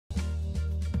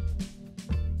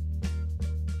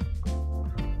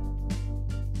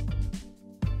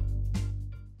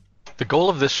The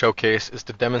goal of this showcase is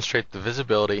to demonstrate the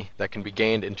visibility that can be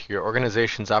gained into your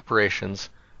organization's operations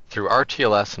through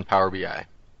RTLS and Power BI.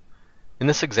 In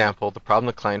this example, the problem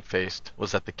the client faced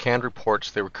was that the canned reports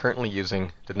they were currently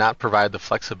using did not provide the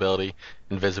flexibility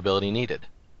and visibility needed.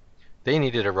 They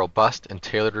needed a robust and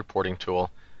tailored reporting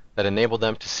tool that enabled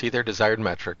them to see their desired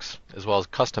metrics, as well as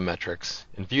custom metrics,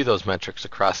 and view those metrics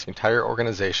across the entire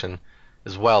organization,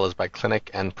 as well as by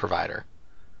clinic and provider.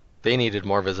 They needed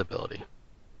more visibility.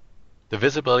 The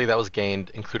visibility that was gained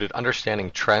included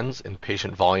understanding trends in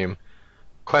patient volume,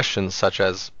 questions such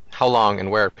as how long and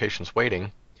where are patients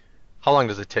waiting, how long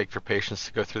does it take for patients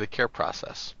to go through the care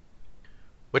process,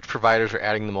 which providers are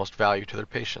adding the most value to their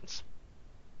patients.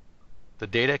 The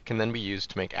data can then be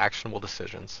used to make actionable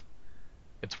decisions.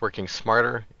 It's working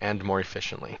smarter and more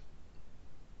efficiently.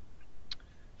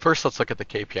 First, let's look at the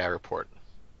KPI report.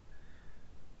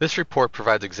 This report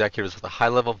provides executives with a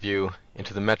high-level view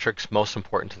into the metrics most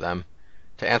important to them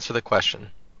to answer the question,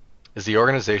 is the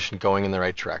organization going in the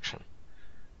right direction?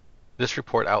 This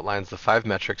report outlines the 5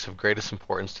 metrics of greatest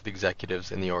importance to the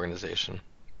executives in the organization.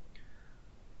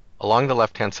 Along the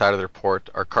left-hand side of the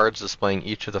report are cards displaying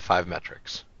each of the 5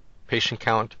 metrics: patient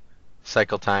count,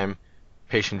 cycle time,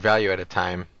 patient value at a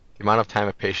time, the amount of time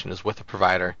a patient is with a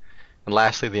provider, and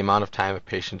lastly, the amount of time a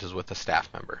patient is with a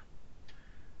staff member.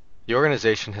 The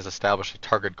organization has established a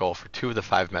target goal for 2 of the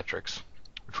 5 metrics,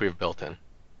 which we have built in.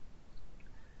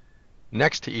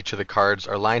 Next to each of the cards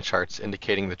are line charts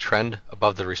indicating the trend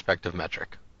above the respective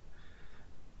metric.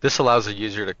 This allows the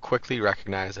user to quickly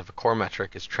recognize if a core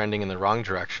metric is trending in the wrong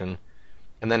direction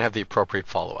and then have the appropriate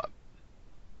follow-up.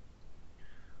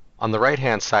 On the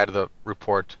right-hand side of the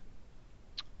report,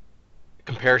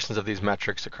 comparisons of these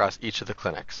metrics across each of the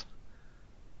clinics.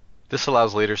 This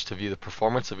allows leaders to view the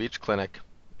performance of each clinic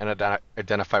and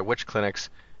identify which clinics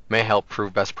may help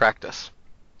prove best practice.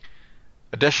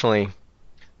 Additionally,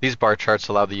 these bar charts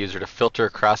allow the user to filter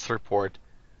across the report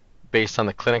based on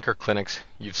the clinic or clinics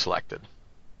you've selected.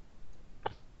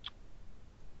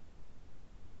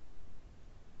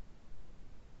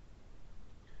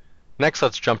 Next,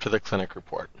 let's jump to the clinic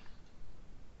report.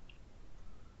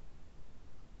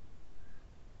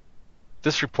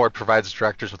 This report provides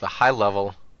directors with a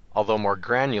high-level, although more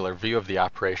granular view of the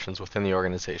operations within the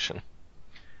organization.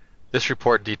 This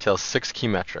report details 6 key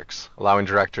metrics, allowing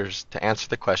directors to answer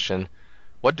the question,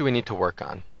 what do we need to work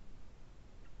on?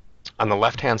 On the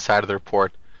left-hand side of the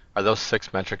report are those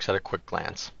 6 metrics at a quick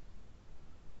glance.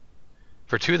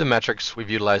 For 2 of the metrics, we've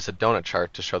utilized a donut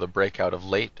chart to show the breakout of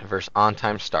late versus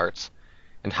on-time starts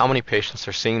and how many patients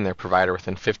are seeing their provider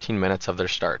within 15 minutes of their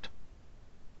start.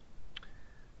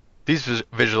 These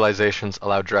visualizations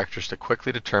allow directors to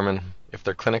quickly determine if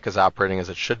their clinic is operating as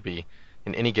it should be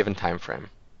in any given time frame.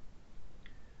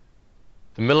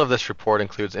 The middle of this report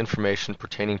includes information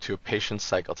pertaining to a patient's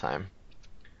cycle time.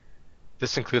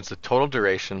 This includes the total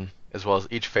duration as well as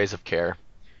each phase of care,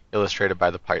 illustrated by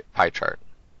the pie chart.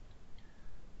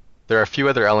 There are a few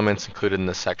other elements included in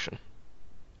this section.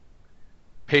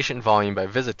 Patient volume by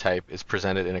visit type is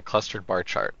presented in a clustered bar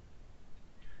chart.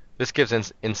 This gives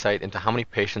insight into how many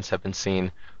patients have been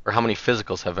seen or how many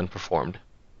physicals have been performed.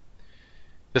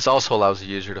 This also allows the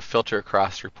user to filter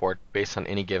across the report based on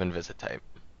any given visit type.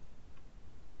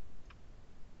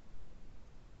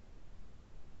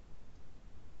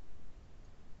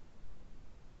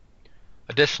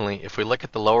 Additionally, if we look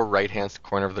at the lower right-hand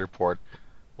corner of the report,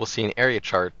 we'll see an area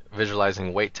chart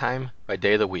visualizing wait time by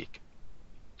day of the week.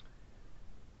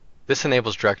 This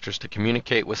enables directors to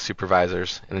communicate with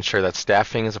supervisors and ensure that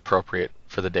staffing is appropriate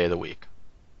for the day of the week.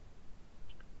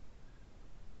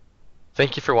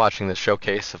 Thank you for watching this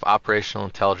showcase of operational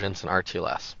intelligence in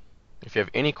RTLS. If you have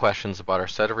any questions about our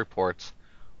set of reports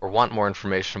or want more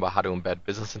information about how to embed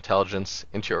business intelligence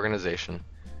into your organization,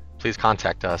 please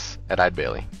contact us at Eide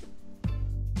Bailly.